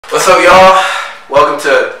What's up, y'all? Welcome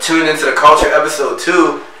to Tune Into the Culture, episode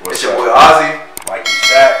 2. It's your boy Ozzy. Mikey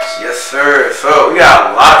Stacks. Yes, sir. So, we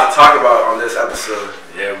got a lot to talk about on this episode.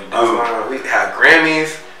 Yeah, we do. We had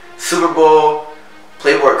Grammys, Superbowl,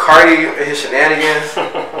 Playboy Cardi and his shenanigans,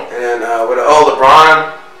 and then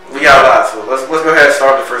LeBron. We got a lot. So, let's go ahead and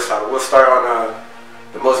start the first topic. We'll start on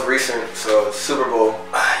the most recent, so Super Bowl.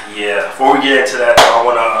 Yeah, before we get into that, I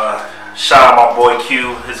want to shout out my boy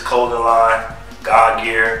Q, his clothing line, God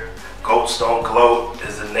Gear. Goats Don't Gloat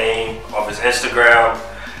is the name of his Instagram,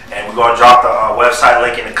 and we're gonna drop the website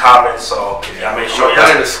link in the comments. So y'all make sure y'all put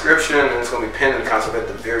in the description, and it's gonna be pinned in the concept at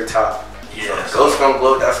the very top. Yeah, so Goats Don't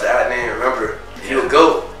Gloat. That's the ad name. Remember, if you're a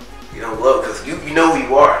goat, you don't gloat because you know who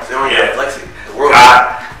you are. So you don't flex it. The world.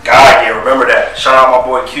 God, yeah. Remember that. Shout out my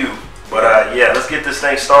boy Q. But yeah, let's get this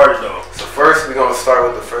thing started though. So first, we're gonna start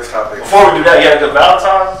with the first topic. Before we do that, you had a good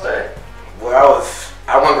Valentine's Day. Well,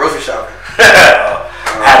 I went grocery shopping.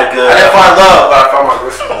 Had a good. I didn't find love, but I found my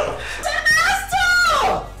grocery love.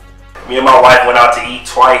 Me and my wife went out to eat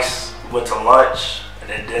twice. We went to lunch and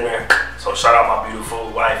then dinner. So shout out my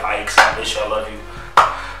beautiful wife, Ike. I miss you. I love you.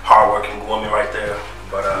 Hardworking woman right there.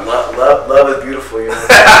 But love is beautiful, you know.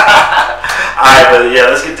 Alright, but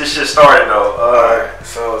yeah, let's get this shit started though. Alright,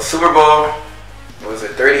 so Super Bowl, what was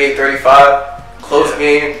it, 38-35, close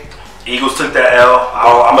game. Eagles took that L.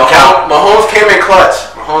 Mahomes came in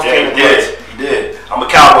clutch. He did. I'm a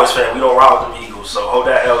Cowboys fan. We don't ride with them Eagles, so hold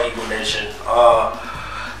that L, Eagle Nation.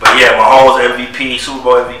 But yeah, Mahomes MVP, Super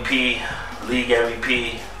Bowl MVP, League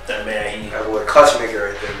MVP. That man, that boy, clutch maker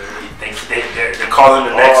right there, man. They're calling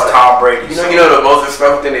the next Tom Brady. You know the most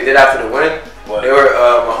respectful thing they did after the win? What? They were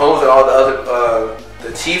Mahomes and all the other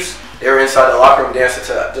the Chiefs. They were inside the locker room dancing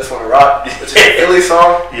to "Just Wanna Rock," which is a Philly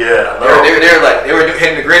song. Yeah, I know. They were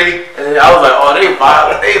hitting the gritty, and then I was like, oh, they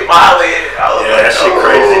violated. That shit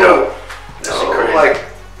crazy though. That shit crazy. Like,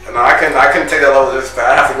 no, I couldn't take that level of respect.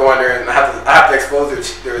 I have to go in there and I have to expose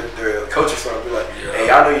their coach or something. Be like, hey,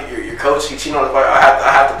 I know your coach, he cheating on the fight. I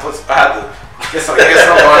have to get something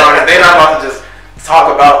going on. And they're not about to just talk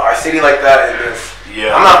about our city like that. And just,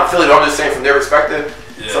 I'm not from Philly, but I'm just saying from their perspective.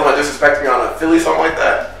 Yeah. Someone disrespecting me on a Philly song like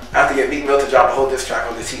that, I have to get Meek Mill to drop a whole diss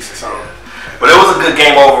track on the Chiefs or something. Yeah. But it was a good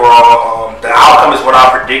game overall. The outcome is what I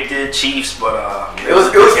predicted, Chiefs, but it was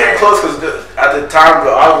pretty close because at the time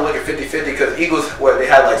I was looking 50-50 because Eagles, they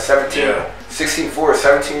had like 16-4,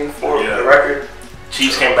 17-4 the record.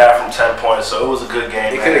 Chiefs came back from 10 points, so it was a good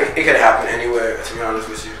game. It could have happened anywhere, to be honest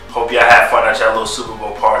with you. Hope y'all had fun at your little Super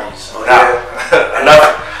Bowl parties. Oh, yeah.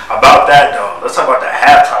 Enough about that though. Let's talk about the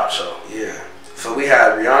halftime show. Yeah. So we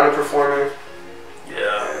had Rihanna performing.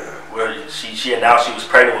 Where she announced she was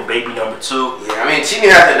pregnant with baby number 2. Yeah, I mean she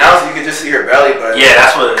didn't have to announce it, you could just see her belly, but yeah,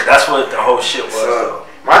 that's what the whole shit was. So,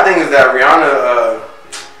 my thing is that Rihanna,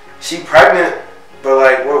 she pregnant, but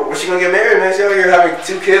like, what's she gonna get married, man? She out here having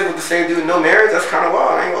 2 kids with the same dude, no marriage. That's kind of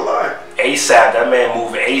wild. I ain't gonna lie. ASAP, that man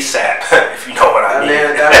moving ASAP. If you know what I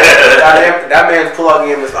mean. That man's pull-out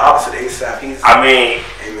game is the opposite of ASAP.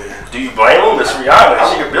 Do you blame him? It's Rihanna.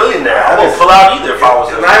 She's a billionaire. I wouldn't pull out either if I was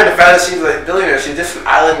her. Not even the fact that she's a billionaire. She's just an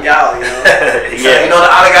island gal, you know. Yeah. So, you know, the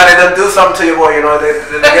island guy, they done do something to you, boy. You know, they get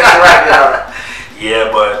you right, you know. Yeah,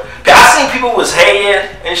 but I seen people was hating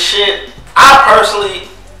and shit.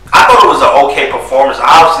 I thought it was an okay performance.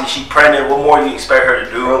 Obviously, she pregnant. What more do you expect her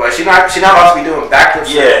to do? Bro, like she not about to be doing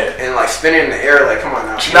backflips and like spinning in the air. Like, come on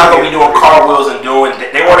now. She's not gonna be doing cartwheels and doing.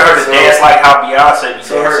 They wanted her to dance like how Beyonce be dancing.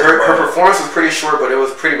 So her performance was pretty short, but it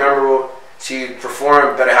was pretty memorable. She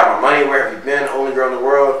performed "Better Have My Money," "Where Have You Been," "Only Girl in the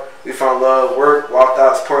World," "We Found Love," "Work," "Walked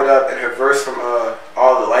Out," "Poured Up," and her verse from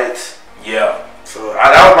 "All the Lights." Yeah. So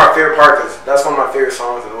that was my favorite part because that's one of my favorite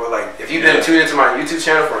songs. And like, if you've been tuned into my YouTube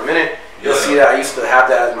channel for a minute, you'll see that I used to have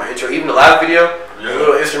that as my intro. Even the last video, the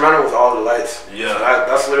little instrumental was "All the Lights." Yeah. So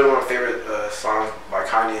that's literally one of my favorite songs by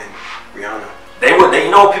Kanye and Rihanna. You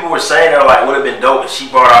know what people were saying? They're like, would have been dope if she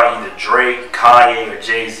brought out either Drake, Kanye, or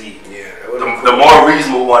Jay-Z. Yeah. The more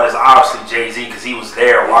reasonable one is obviously Jay-Z because he was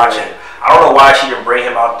there watching. I don't know why she didn't bring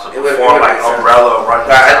him out to perform like Umbrella or Run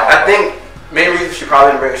the Town. I think main reason she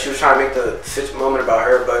probably didn't bring it, she was trying to make the moment about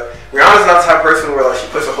her. But Rihanna's not the type of person where like she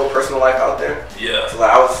puts her whole personal life out there. Yeah. So like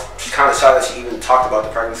I was kind of shocked that she even talked about the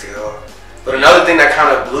pregnancy at all. But another thing that kind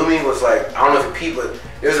of blew me was like, I don't know if you peeped, but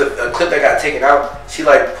there's a clip that got taken out. She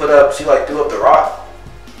threw up The Rock.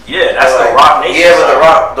 Yeah, that's like, the Rock Nation. Yeah, but The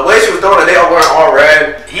Rock, the way she was throwing it, they all wearing all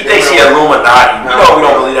red. He thinks she Illuminati. We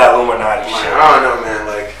don't believe that Illuminati shit. I don't know, man.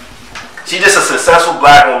 Like, she's just a successful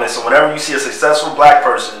black woman. So whenever you see a successful black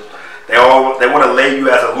person, they want to lay you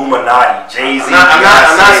as Illuminati. Jay-Z. I'm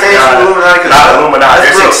not saying she's Illuminati. Not Illuminati.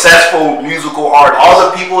 They're successful musical artists. All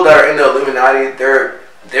the people that are in the Illuminati, they're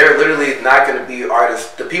they're literally not going to be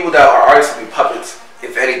artists. The people that are artists will be puppets,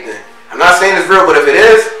 if anything. I'm not saying it's real, but if it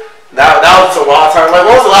is, that was just a wild time. Like,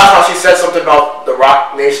 when was the last time she said something about the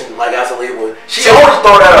Rock Nation, like, as a label? She always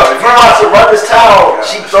throw that up. If you watch the Run This Town,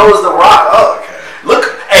 she throws the Rock up. Okay. Look,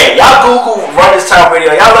 hey, y'all Google Run This Town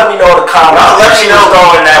radio. Y'all let me know in the comments. Y'all let me know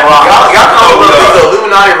throwing that Rock. Y'all comment below. Is the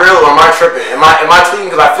Illuminati real or am I tripping? Am I tweeting?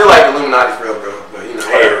 Because I feel like the Illuminati's real, bro. But, you know,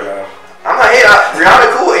 whatever. I'm not hating.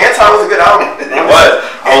 Rihanna cool. Anti was a good album. It was.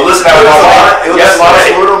 I was listening to it. It was just a lot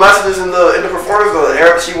of little messages in the performance. Though,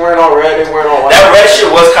 she wearing all red, they wearing all white. That red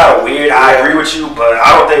shit was kind of weird. I agree with you, but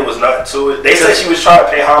I don't think it was nothing to it. They said she was trying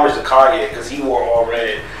to pay homage to Kanye because he wore all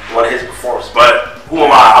red in one of his performances. But who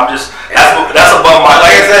am I? I'm just that's above my.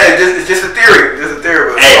 Like I said, it's just a theory. Just a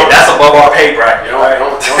theory. But hey, that's above our pay bracket.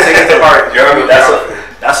 Don't take it to heart. You know what I mean?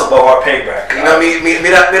 That's above our pay bracket. You know me. Me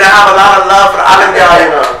have a lot of love for the island guy.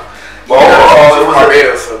 You know. But overall,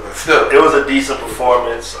 it was a decent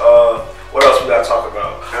performance. What else we gotta talk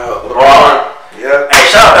about? LeBron. Yeah. Hey,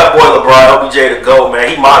 shout out that boy LeBron, OBJ the GOAT, man.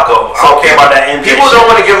 He my GOAT. I don't care about that MJ. People don't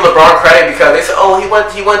want to give LeBron credit because they say, oh, he went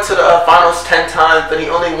to the finals 10 times, but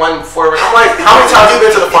he only won 4. I'm like, how many times you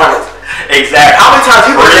been to the finals? Exactly. How many times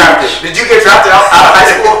you been drafted? Did you get drafted out of high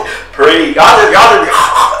school? Y'all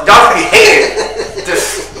just be hating.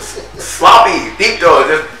 Just sloppy, deep though.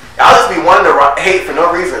 Y'all just be wanting to hate for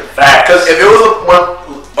no reason. Facts. Because if it was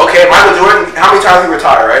Michael Jordan, how many times he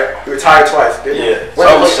retired, right? He retired twice, didn't he?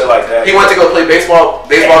 Some shit like that. He went to go play baseball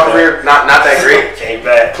career, not that great. Came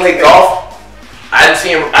back. Played golf. I didn't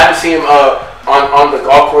see him on the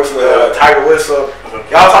golf course with Tiger Woods. So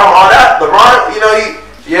y'all talking about all that? LeBron, you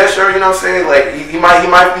know, sure, you know what I'm saying? Like he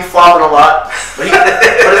might be flopping a lot, but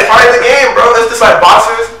it's part of the game, bro. It's just like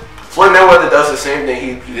boxers. Floyd Mayweather does the same thing.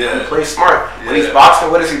 He plays smart. When he's boxing,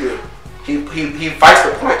 what does he do? He fights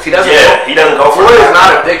for points. He doesn't. Yeah, he doesn't go for. Floyd is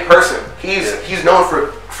not a big person. He's known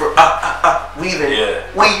for weaving,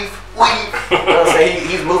 weave. You know what I'm saying?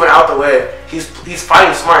 He's moving out the way. He's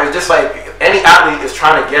fighting smart. It's just like any athlete is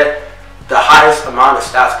trying to get the highest amount of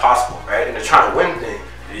stats possible, right? And they're trying to win things.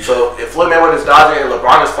 Yeah. So if Floyd Mayweather is dodging and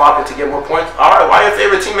LeBron is flopping to get more points, all right. Why your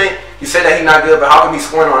favorite teammate? You say that he's not good, but how come he's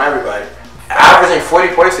scoring on everybody? Averaging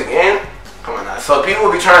 40 points a game? Come on now. So people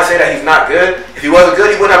will be trying to say that he's not good. If he wasn't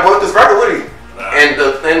good, he wouldn't have broke this record, would he? Nah. And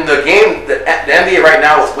the game, the NBA right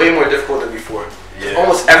now is way more difficult than before. Yeah.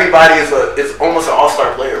 Almost everybody is almost an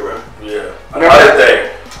all-star player, bro. Yeah. Another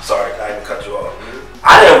thing. Sorry, I didn't cut you off.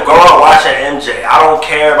 I didn't grow up watching MJ. I don't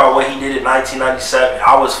care about what he did in 1997.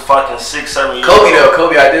 I was fucking 6, 7 years old.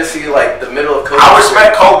 Kobe, I did see like the middle of Kobe. I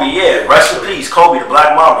respect Kobe, yeah. Rest in peace, Kobe, the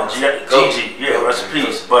Black Mamba, Gigi, yeah, rest in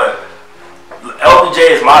peace. But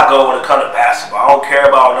LBJ is my goal when it comes to basketball. I don't care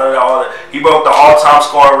about none of that. All that. He broke the all-time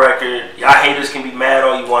scoring record. Y'all haters can be mad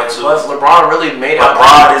all you want to. Plus, LeBron really made out.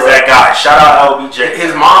 LeBron is that guy. Shout out LBJ.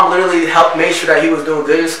 His mom literally made sure that he was doing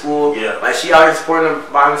good in school. Yeah. Like she out here supporting him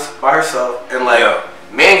by herself. And like,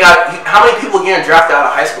 man how many people getting drafted out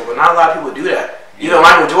of high school? But not a lot of people do that. You know,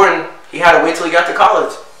 Michael Jordan, he had to wait till he got to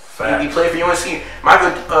college. He played for UNC.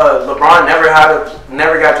 LeBron never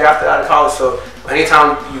got drafted out of college. So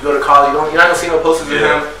anytime you go to college, you're not gonna see no posters of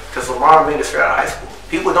him because LeBron made it straight out of high school.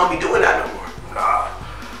 People don't be doing that no more. Nah.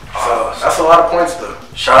 So that's a lot of points though.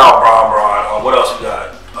 Shout out Bron. What else we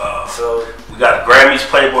got? So we got Grammys,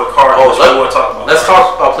 Playboy Cardi. What you want to talk about? Let's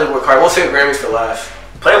talk about Playboy Cardi. We'll save Grammys for last.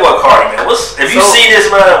 Playboy Cardi, man. If you see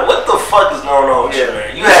this, man, what the fuck is going on with you,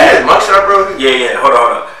 man? You had his mugshot, bro. Yeah. Hold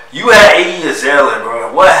on. You had HeyOzzy,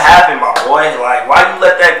 bro. What happened, my boy? Like, why you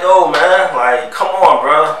let that go, man? Like, come on,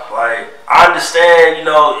 bro. Like, I understand, you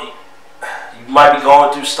know, you might be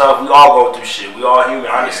going through stuff. We all go through shit. We all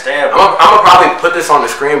human. I understand. I'm gonna probably put this on the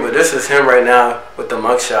screen, but this is him right now with the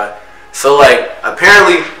mugshot. So, like,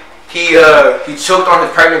 apparently he choked on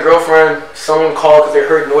his pregnant girlfriend. Someone called because they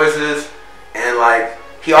heard noises, and like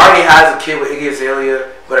he already has a kid with Iggy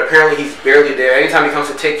Azalea, but apparently he's barely there. Anytime he comes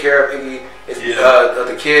to take care of Iggy.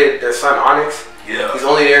 The kid, their son Onyx, he's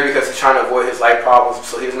only there because he's trying to avoid his life problems,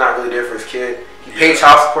 so he's not really there for his kid. He paid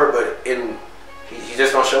child support, but he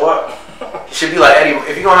just don't show up. He should be like Eddie.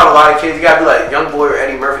 If you're gonna have a lot of kids, you gotta be like Young Boy or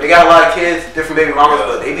Eddie Murphy. They got a lot of kids, different baby mamas,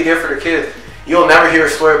 but they be there for their kids. You'll never hear a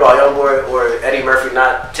story about Young Boy or Eddie Murphy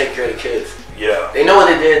not taking care of the kids. Yeah. They know what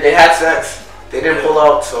they did. They had sex. They didn't pull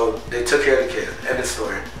out, so they took care of the kids. End of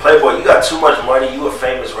story. Playboy, you got too much money. You a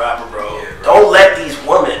famous rapper, bro. Yeah, bro. Don't let these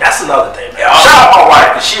women. That's another thing, man. Shout out my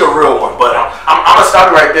wife, because she a real one. But I'm gonna stop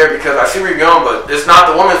it right there because I see where you're going, but it's not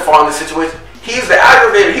the woman's fault in this situation. He's the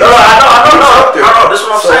aggravator. No, I know. This is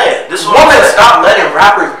what I'm saying. Women, stop letting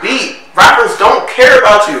rappers beat. Rappers don't care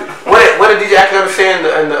about you. What did DJ Akademi say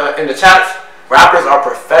in the chats? Rappers are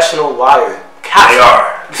professional liars. They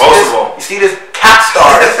are. Most of them. You see this? cap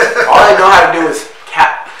stars. All they know how to do is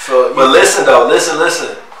cap. So, but listen though, listen.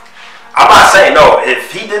 I'm not saying no.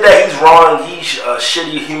 If he did that, he's wrong. He's a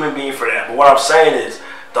shitty human being for that. But what I'm saying is,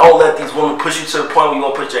 don't let these women push you to the point where you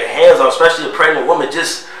gonna put your hands on, especially a pregnant woman.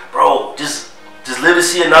 Just live to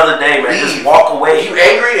see another day, man. Just walk away. If you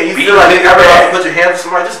angry and you feel like you never have to put your hands on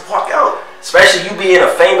somebody, just walk out. Especially you being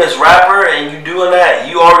a famous rapper and you doing that,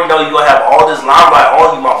 you already know you're going to have all this limelight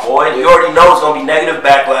on you, my boy. You already know it's going to be negative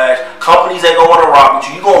backlash. Companies ain't going to want to rock with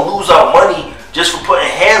you. You're going to lose out money just for putting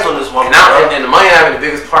hands on this woman. And the money having the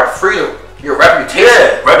biggest part, freedom. Your reputation.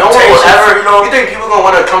 Yeah, no one will ever, you think people going to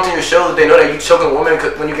want to come to your show that they know that you choking a woman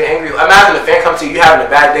when you get angry? Imagine a fan comes to you having a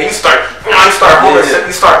bad day. You start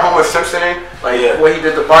Homer Simpsoning. Like what he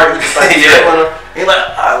did to Bart. He just like he's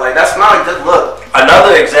like that's not a good look.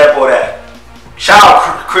 Another example of that. Shout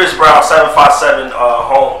out Chris Brown, 757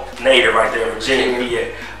 home native right there in Virginia,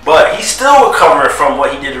 PA. But he's still recovering from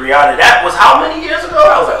what he did to Rihanna. That was how many years ago?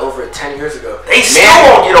 That was like over 10 years ago. They still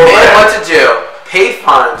won't get over that. Went to jail, paid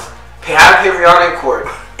fines, had to pay Rihanna in court,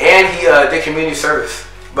 and he did community service.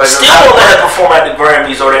 But still won't let her perform at the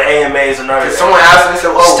Grammys or the AMAs or none of that. Someone asked him and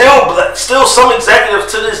said, "Oh, still some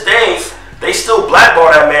executives to this day." They still blackball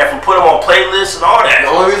that man from putting him on playlists and all that. The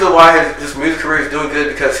only reason why his music career is doing good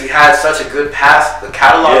because he had such a good past, the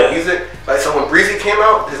catalog of music. Like, so when Breezy came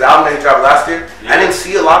out, his album that he dropped last year, I didn't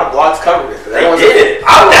see a lot of blogs covering it. They did it.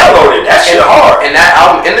 I downloaded that shit hard. And that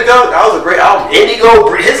album, Indigo, that was a great album. Indigo,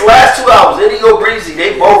 his last two albums, Indigo, Breezy,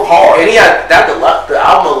 they both hard. And he had the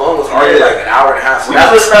album alone was already like an hour and a half. So we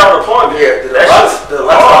was listening on deployment. Yeah, the last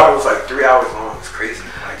album was like 3 hours long. It's crazy.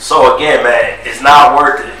 So again, man, it's not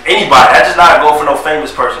worth it. Anybody, I just not go for no famous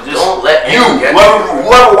person. Just don't let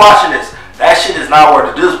whoever watching this. That shit is not worth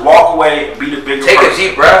it. Just walk away and be the bigger person. Take a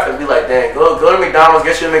deep breath and be like, dang, go to McDonald's,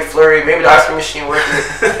 get you a McFlurry, maybe the ice cream machine working.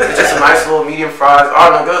 Get just a nice little medium fries. Oh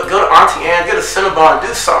no, go to Auntie Anne's, get a Cinnabon, do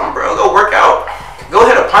something, bro. Go work out. Go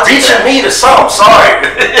hit a punch. Reaching me to something. Sorry.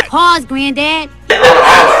 Pause, granddad.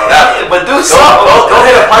 But do something. Go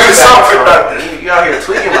hit a punch. Do something productive. You out here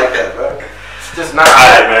tweaking like that, bro. Just not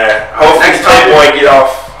alright, man. Hopefully next time boy get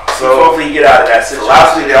off. So hopefully he get out of that situation. So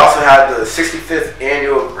last week they also had the 65th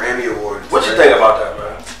annual Grammy Awards. What you think about that,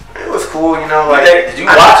 man? It was cool, you know. Like, did you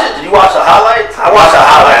watch it? Did you watch the highlights? I watched the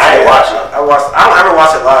highlights. I didn't watch it. I don't ever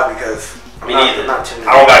watch it live because me neither.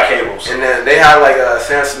 I don't got cable. So. And then they had like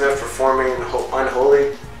Sam Smith performing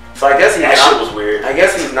Unholy. So I guess that shit was weird. I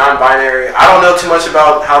guess he's non-binary. I don't know too much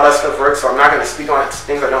about how that stuff works, so I'm not going to speak on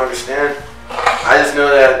things I don't understand. I just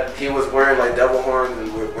know that he was wearing like devil horns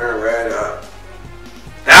and wearing red.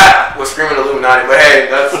 That was screaming Illuminati, but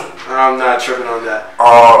hey, I'm not tripping on that.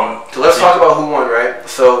 So let's talk about who won, right?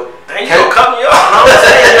 So you cut me off.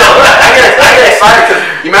 I get excited because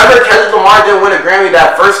you remember Kendrick Lamar didn't win a Grammy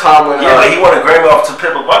that first time when but he won a Grammy off to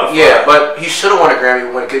Pimp a Butterfly. Yeah, but he should have won a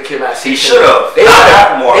Grammy when Good Kid, Mad City. He should have. They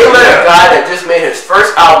let a guy that just made his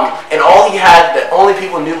first album and the only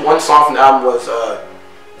people knew one song from the album was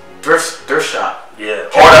Thrift Shop. Yeah.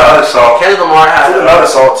 Or the other song. Kendrick Lamar had another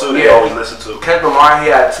song too. They always listen to. Kendrick Lamar, he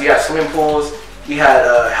had swimming pools. He had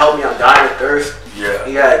Help Me I'm Dying of Thirst. Yeah.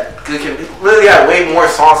 He had Good Kid. He really had way more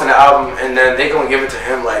songs in the album, and then they gonna give it to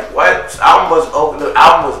him. Like what? The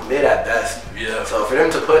album was mid at best. Yeah. So for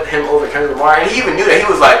them to put him over Kendrick Lamar, and he even knew that he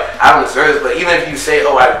was like, I don't deserve it. But even if you say,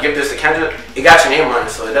 oh, I give this to Kendrick, it got your name on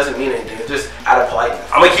it, so it doesn't mean anything. It's just out of politeness.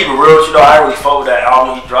 I'm gonna keep it real with you though. I really fuck with that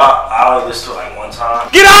album he dropped. I only listened to it like one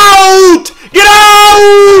time. Get out! Get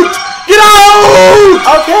out! Get out!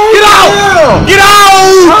 Okay. Get out! Get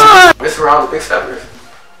out! Mr. Around the Big Steppers.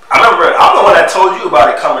 I'm the one that told you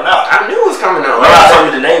about it coming out. I knew it was coming out. I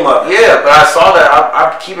told you the name of it. Yeah, but I saw that.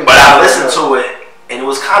 I keep it. But I listened to it. And it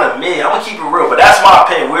was kind of mid. I'm gonna keep it real, but that's my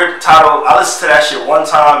opinion. Weird title. I listened to that shit one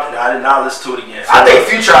time, and I did not listen to it again. I think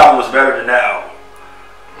Future album was better than that album.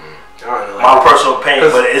 My personal opinion,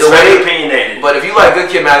 but it's very opinionated. But if you like Good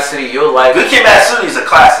Kid, Mad City, you'll like Good Kid, Mad City is a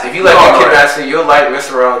classic. If you like Good Kid, Mad City, you'll like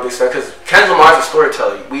Mr. Around the Big Steppers because Kendrick Lamar's a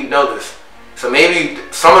storyteller. We know this. So maybe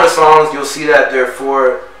some of the songs you'll see that they're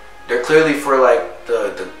clearly for like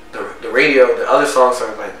the radio. The other songs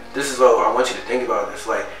are like, this is what I want you to think about this.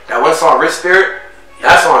 Like that one song, Rich Spirit.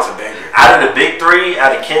 That song's a banger. Out of the big three,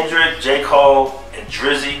 out of Kendrick, J. Cole, and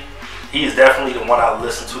Drizzy, he is definitely the one I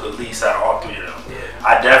listen to the least out of all three of them. Yeah.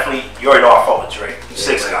 You already know I fuck with Drake.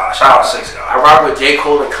 Six God. Shout out to 6 God. I rock with J.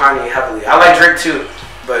 Cole and Kanye heavily. I like Drake too,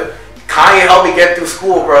 but Kanye helped me get through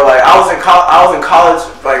school, bro. Like I was in college,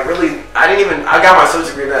 like really, I got my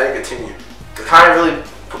associate's degree, but I didn't continue. Kanye really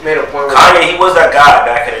made a point. Kanye, he was that guy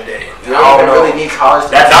back in the day. You don't really need college.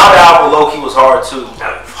 That Donda album, low-key, was hard too.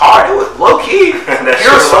 Hard? It was low-key.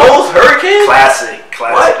 Pure Souls, Hurricane? Classic.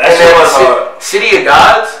 What? That shit was hard. City of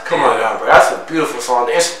Gods? Come on now, bro. That's a beautiful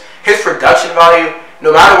song. His production value,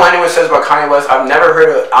 no matter what anyone says about Kanye West, I've never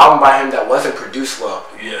heard an album by him that wasn't produced well.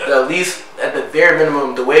 Yeah. But at least, at the very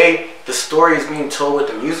minimum, the way the story is being told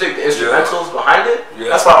with the music, the instrumentals behind it,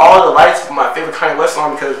 that's why All of the Lights is my favorite Kanye West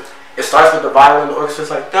song, because it starts with the violin, the orchestra's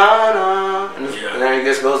like da-da, and then it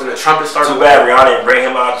just goes and the trumpet starts. Too bad Rihanna didn't bring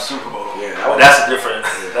him out to Super Bowl. Yeah, that's a different.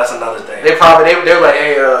 That's another thing. They were like,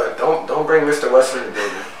 hey, don't bring Mr. West in the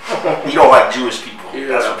building. You don't like Jewish people. Yeah,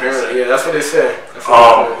 that's what they said. Yeah, that's what they said.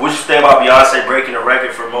 What you think about Beyonce breaking the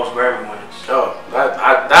record for most Grammy winners? Oh,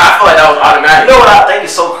 I feel like that was automatic. You know what I think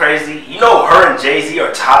is so crazy? You know, her and Jay-Z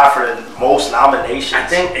are tied for the most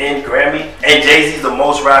nominations in Grammy, and Jay-Z's the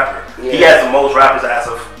most rapper. Yeah. He has the most rappers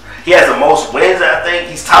he has the most wins, I think.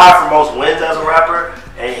 He's tied for most wins as a rapper,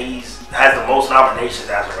 and he has the most nominations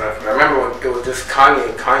as a rapper. I remember when it was just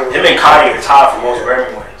Kanye. Him and Kanye are tied for most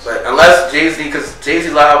Grammy wins. But unless Jay-Z, because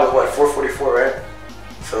Jay-Z live was what, 444, right?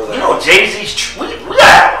 So you know, Jay-Z's. We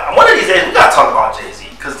got one of these days. We gotta talk about Jay-Z,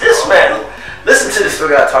 because this man. Listen to this.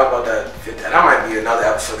 Still gotta talk about that. That might be another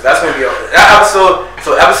episode. That's gonna be that episode.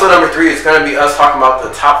 So episode number 3 is gonna be us talking about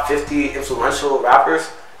the top 50 influential rappers.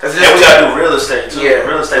 And we gotta do real estate too. Yeah,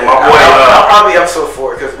 real estate. My boy. I'll probably episode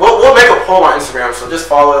 4 because we'll make a poll on Instagram. So just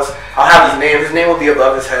follow us. I'll have his name. His name will be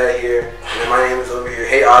above his head here, and then my name is over here.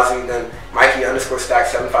 HeyOzzy. Then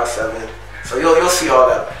Mikey_Stack757. So you'll see all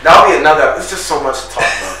that. That'll be another. It's just so much to talk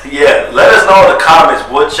about. Yeah, let us know in the comments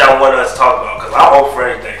what y'all want us to talk about, because I'm open for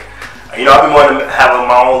anything. You know, I've been wanting to have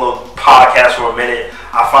my own little podcast for a minute.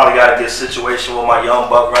 I finally got a good situation with my young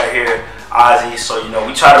buck right here, Ozzy. So, you know,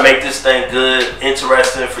 we try to make this thing good,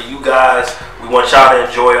 interesting for you guys. We want y'all to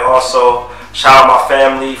enjoy it also. Shout out my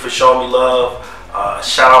family for showing me love.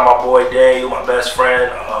 Shout out my boy Dave, my best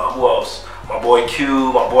friend. Who else? My boy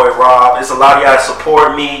Q, my boy Rob. There's a lot of y'all that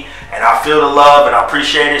support me, and I feel the love, and I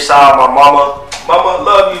appreciate it. Shout out my mama. Mama,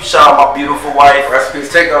 love you. Shout out my beautiful wife. Rest in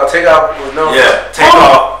peace. Take off. Yeah, take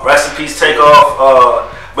off. Rest in peace. Take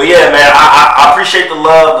off. But yeah, man, I appreciate the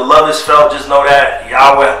love. The love is felt. Just know that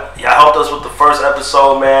y'all helped us with the first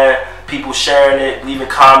episode, man. People sharing it, leaving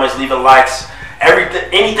comments, leaving likes.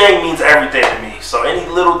 Anything means everything to me. So any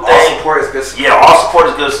little thing. All support is good support. Yeah, all support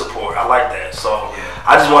is good support. I like that. So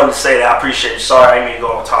I just wanted to say that I appreciate you. Sorry, I didn't mean to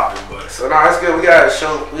go on topic, but so no, it's good. We gotta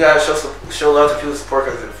show love to people who support,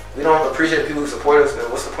 because if we don't appreciate people who support us, then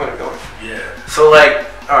what's the point of going? Yeah. So like,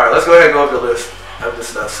 all right, let's go ahead and go over the list of this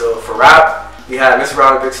stuff. So for rap, we had Mr.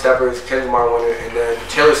 Brown and Big Steppers, Kendrick Lamar winner, and then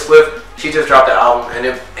Taylor Swift. She just dropped the album,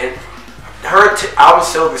 and her album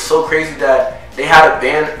sales is so crazy that they had to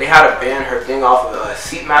ban her thing off of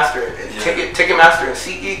Seatmaster and Ticketmaster and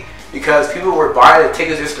SeatGeek, because people were buying the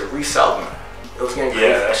tickets just to resell them. It was getting crazy.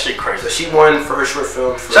 Yeah, that shit crazy. So she won for her short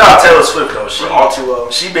film. Shout out Taylor Swift though. She All Too Well.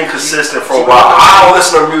 She been consistent for a while. I don't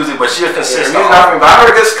listen to her music, but she's consistent. Yeah, but I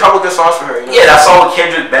heard a couple good songs from her. You know? Yeah, that song with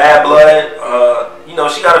Kendrick, Bad Blood. You know,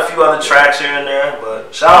 she got a few other tracks here and there,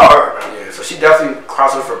 but shout out her. Yeah, so she definitely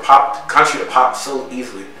crossed over from country to pop so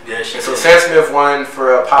easily. Yeah, she. So Sam Smith won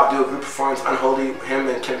for a pop duo group performance, Unholy. Him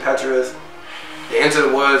and Kim Petras. The Into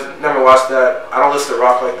the Woods. Never watched that. I don't listen to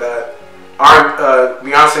rock like that.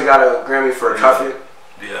 Beyonce got a Grammy for Cuff It.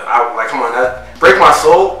 Yeah. Come on, that Break My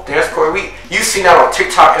Soul, Dance Core. You seen that on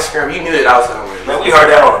TikTok, Instagram. You knew that I was gonna win. Man, we heard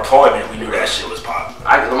that on deployment. We knew that shit was popping.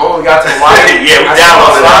 The moment we got to the line, yeah, we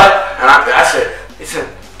downloaded that, and I said,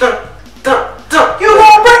 dun dun dun. You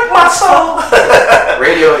gonna break my soul.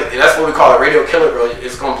 Radio. That's what we call it. Radio killer, bro.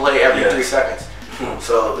 It's gonna play every 3 seconds.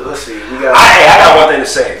 So let's see. We got. I got one thing to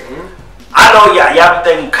say. I know y'all be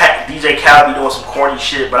thinking DJ Khaled be doing some corny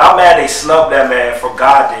shit, but I'm mad they snubbed that man for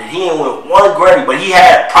God did. He didn't win one Grammy, but he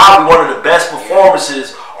had probably one of the best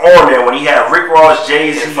performances on there when he had Rick Ross,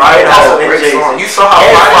 Jay-Z, and Jay-Z. You saw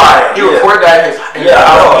how he recorded that in his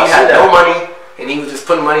album. He had no money, and he was just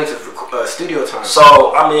putting money into studio time.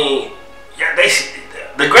 So I mean,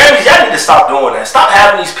 the Grammys, y'all need to stop doing that. Stop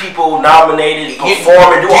having these people nominated,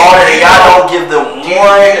 perform, and do all that. Y'all don't give them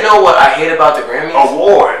one. You know what I hate about the Grammys?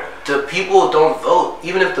 Award. The people don't vote.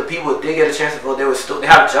 Even if the people did get a chance to vote, they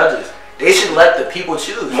have judges. They should let the people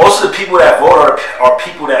choose. Most of the people that vote are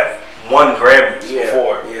people that won Grammys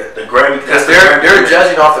before. Yeah. The Grammy, because they're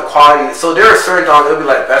judging off the quality. So there are certain songs it'll be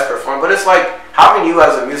like best performed, but it's like, how can you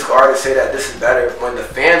as a musical artist say that this is better when the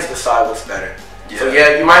fans decide what's better? Yeah. So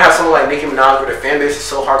you might have someone like Nicki Minaj where the fan base is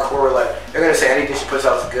so hardcore, like they're gonna say anything she puts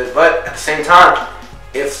out is good. But at the same time,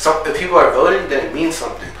 if people are voting, then it means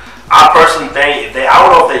something. I personally think I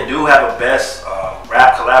don't know if they do have a best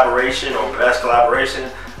rap collaboration or best collaboration.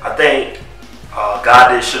 I think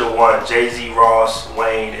God Did should have won. Jay-Z, Ross,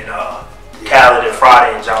 Wayne, and Khaled and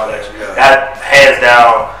Friday and John Legend. Yeah. That hands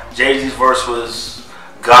down. Jay-Z's verse was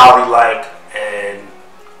godly like, and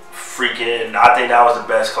freaking. I think that was the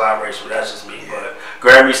best collaboration, but that's just me. But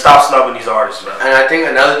Grammy, stop snubbing these artists, man. And I think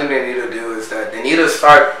another thing they need to do is that they need to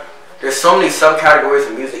start. There's so many subcategories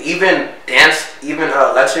in music, even dance, even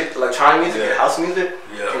electronic music, and house music,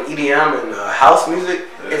 and EDM and house music.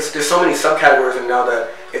 There's so many subcategories, and now that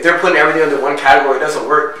if they're putting everything under one category, it doesn't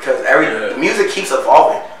work because the music keeps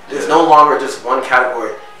evolving. There's no longer just one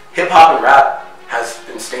category. Hip hop and rap has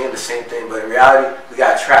been staying the same thing, but in reality, we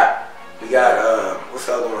got trap, we got what's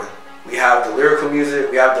the other one? We have the lyrical music,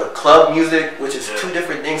 we have the club music, which is two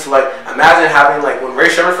different things. So like, imagine having like when Ray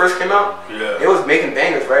Sherman first came out, they was making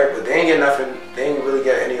bangers, right? But they didn't get nothing. They didn't really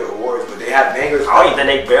get any awards, but they had bangers. I don't even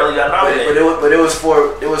think they barely got nominated. But it was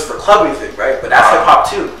for club music, right? But that's hip hop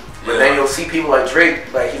too. But then you'll see people like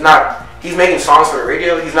Drake, like he's making songs for the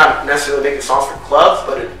radio. He's not necessarily making songs for clubs,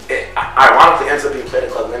 but it ironically ends up being played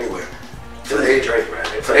at clubs anywhere. So they Drake, man.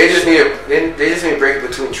 So they just need a break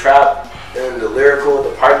between trap and the lyrical,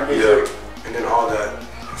 the party music, and then all that.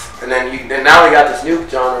 And then now they got this new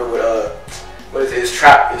genre with what is it? It's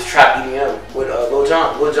trap EDM with Lil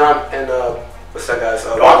Jon and what's that guy's?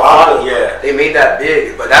 They made that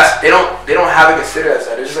big, but they don't have it considered as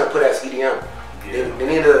that. They're just gonna put it as EDM. They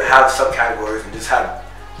need to have subcategories and just have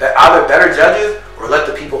either better judges or let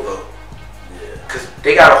the people vote. Because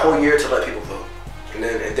they got a whole year to let people vote. And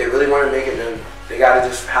then if they really want to make it, then they got to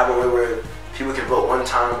just have a way where people can vote one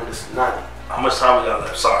time and it's not. How much time we got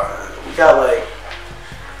left? Sorry. We got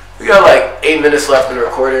like 8 minutes left in the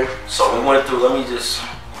recording. So we went through, let me just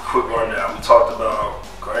quick rundown. We talked about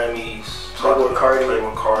Grammys. Playboy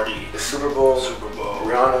Cardi, the Super Bowl,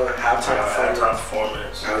 Rihanna, halftime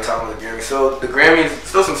performance. Now we're talking about the Grammys. So the Grammys,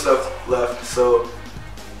 still some stuff left. So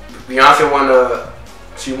Beyonce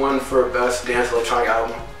won for Best Dance Electronic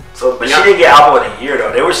Album. So, but she didn't get Album of the Year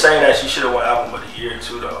though. They were saying that she should have won Album of the Year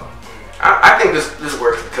too though. I think this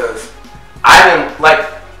works because I didn't like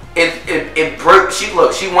it broke. She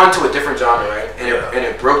won to a different genre, right? And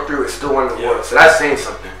it broke through. It still won the award. So that's saying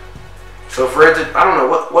something. So for it to, I don't know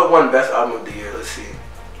what won Best Album of the Year. Let's see.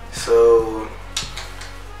 So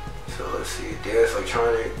let's see. Dance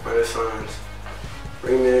Electronic, Renaissance,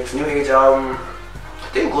 Remix, New Age Album. I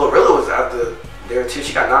think Glorilla was out there too.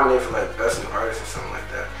 She got nominated for like Best New Artist or something like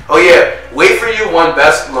that. Oh yeah, Wait For You won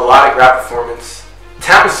Best Melodic Rap Performance.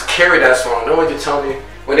 Thames carried that song. No one can tell me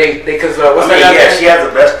when because what's that guy? Yeah, she has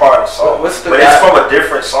the best part of the song. But it's from a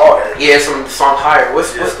different song. Yeah, it's from the song Higher.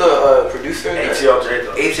 What's the producer? ATL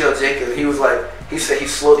Jacob. ATL Jacob. He was like, he said he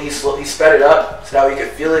sped it up so that we could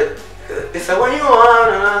feel it. He said, "When you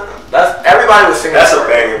want," everybody was singing. That's a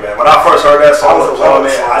banger, man. When I first heard that song,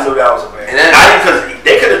 I knew that was a banger. And then because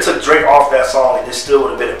they could have took Drake off that song, and it still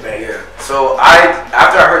would have been a banger. Yeah. So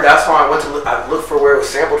after I heard that song, I looked for where it was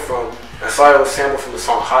sampled from. And I saw it was sampled from the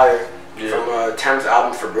song Higher. From Thames'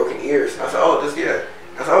 album For Broken Ears. And I said, I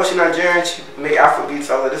said, she's Nigerian, she make Afro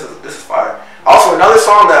beats. I was like, this is fire. Also, another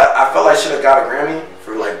song that I felt like should have got a Grammy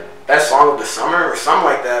for like best song of the summer or something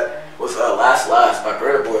like that was Last by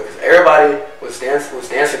Burna Boy, because everybody was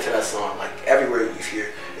dancing to that song like everywhere you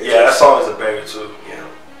hear. That song is a banger too. Yeah.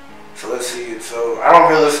 So let's see. So I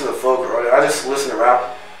don't really listen to folk or I just listen to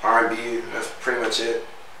rap, R&B. That's pretty much it.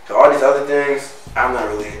 So all these other things, I'm not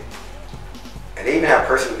really. And they even have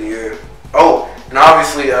Person of the Year. Oh, and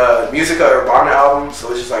obviously Musica Urbana album,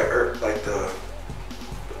 so it's just like what's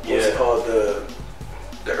it called, the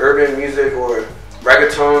urban music or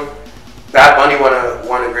reggaeton. Bad Bunny won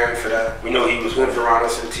a Grammy for that. We knew he was winning for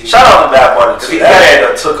Ronos and T. Shout out to Bad Bunny too.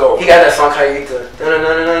 That took over. He got that song Cayita. I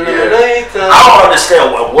don't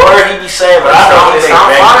understand what word he be saying, but I know he makes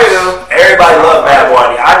bangers. Everybody love Bad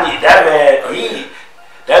Bunny. I need that man.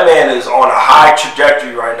 That man is on a high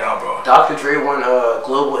trajectory right now, bro. Dr. Dre won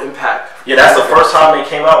Global Impact. Yeah, that's the first time they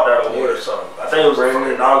came out with that award. So I think it was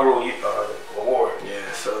an inaugural award. Yeah,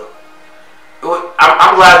 so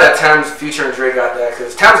I'm glad that Thames featuring Dre got that,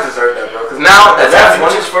 because Thames deserved that, bro. Because now that Thames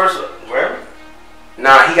won his first Grammy.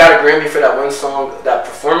 Nah, he got a Grammy for that one song, that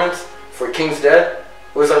performance for King's Dead.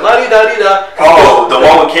 It was like la di da di da. Oh, the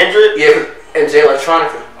one with Kendrick. Yeah, and Jay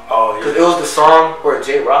Electronica. Oh, yeah. Because it was the song, or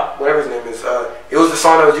J Rock, whatever his name is. It was the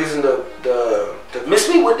song that was using the Miss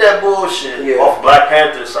Me With That Bullshit off Black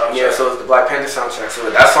Panther soundtrack. Yeah, so it's the Black Panther soundtrack.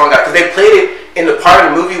 So that song got, because they played it in the part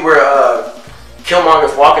of the movie where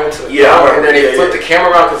Killmonger's walking into the camera, and then they flipped the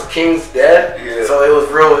camera around because King's dead. Yeah. So it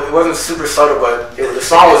was real. It wasn't super subtle, but the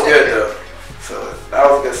song was good though. So that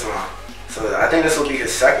was a good song. So I think this will be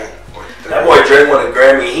his second. That boy Drake won a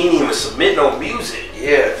Grammy. He didn't even submit no music.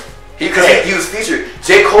 Yeah. Because he was featured.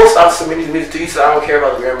 J. Cole stopped submitting his music too. He said, I don't care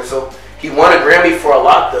about the Grammy. So he won a Grammy for A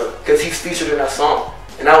Lot though, because he's featured in that song.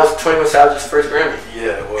 And that was 21 Savage's first Grammy.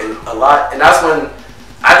 Yeah, it was. And A Lot. And that's when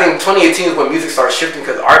I think 2018 is when music starts shifting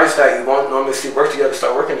because artists that you won't normally see work together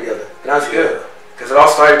start working together. And that's good. Because it all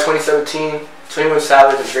started 2017. 21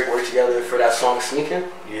 Savage and Drake worked together for that song Sneakin'.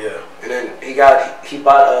 Yeah. And then he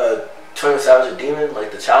bought 21 Savage a Demon,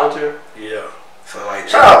 like the Challenger. Yeah. So like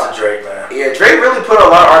shout out to Drake, man. Yeah, Drake really put a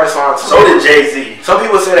lot of artists on. So did Jay-Z. Some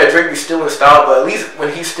people say that Drake be stealing style, but at least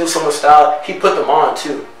when he steals someone's style, he put them on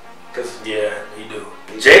too. Cause yeah, he do.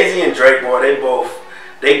 Jay-Z and Drake, boy,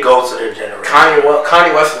 they go to their generation.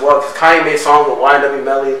 Kanye West as well, because Kanye made songs with YNW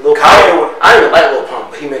Melly. I didn't even like Lil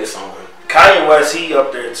Pump, but he made a song with him. Kanye West, he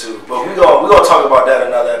up there too. But we gonna talk about that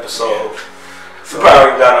another episode. Yeah. So, we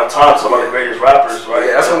probably got enough time to talk about the greatest rappers, right?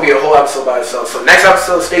 Yeah, that's gonna be a whole episode by itself. So next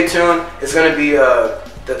episode, stay tuned. It's gonna be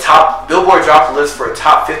the top Billboard dropped the list for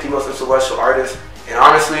top 50 most influential artists. And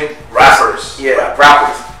honestly, rappers. Yeah,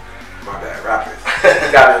 rappers. My bad, rappers.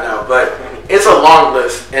 You got me now, but it's a long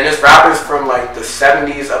list, and it's rappers from like the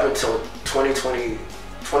 70s up until 2020,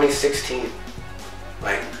 2016.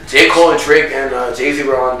 Like J. Cole and Drake and Jay-Z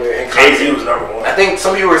were on there, and Jay-Z was number 1. I think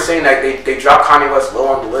some people were saying that they dropped Kanye West low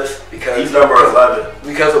on the list because he's number 11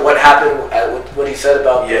 because of what happened, what he said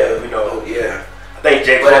about we know. Yeah. I think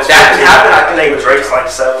J. Cole. But if that didn't happen, I think Drake's like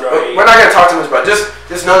 7 or 8. We're not gonna talk too much about it.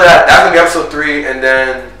 Just know that that's gonna be episode 3, and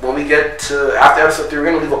then when we get to after episode 3, we're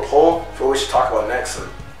gonna leave a poll for what we should talk about next. So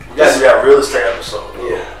we gotta do that real estate episode.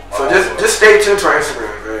 Yeah. So just stay tuned to our Instagram,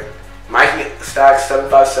 right? Mikey Stacks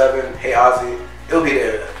 757. HeyOzzy. It'll be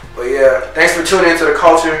there. But yeah, thanks for tuning into the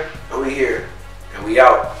culture, and we here, and we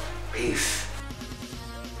out.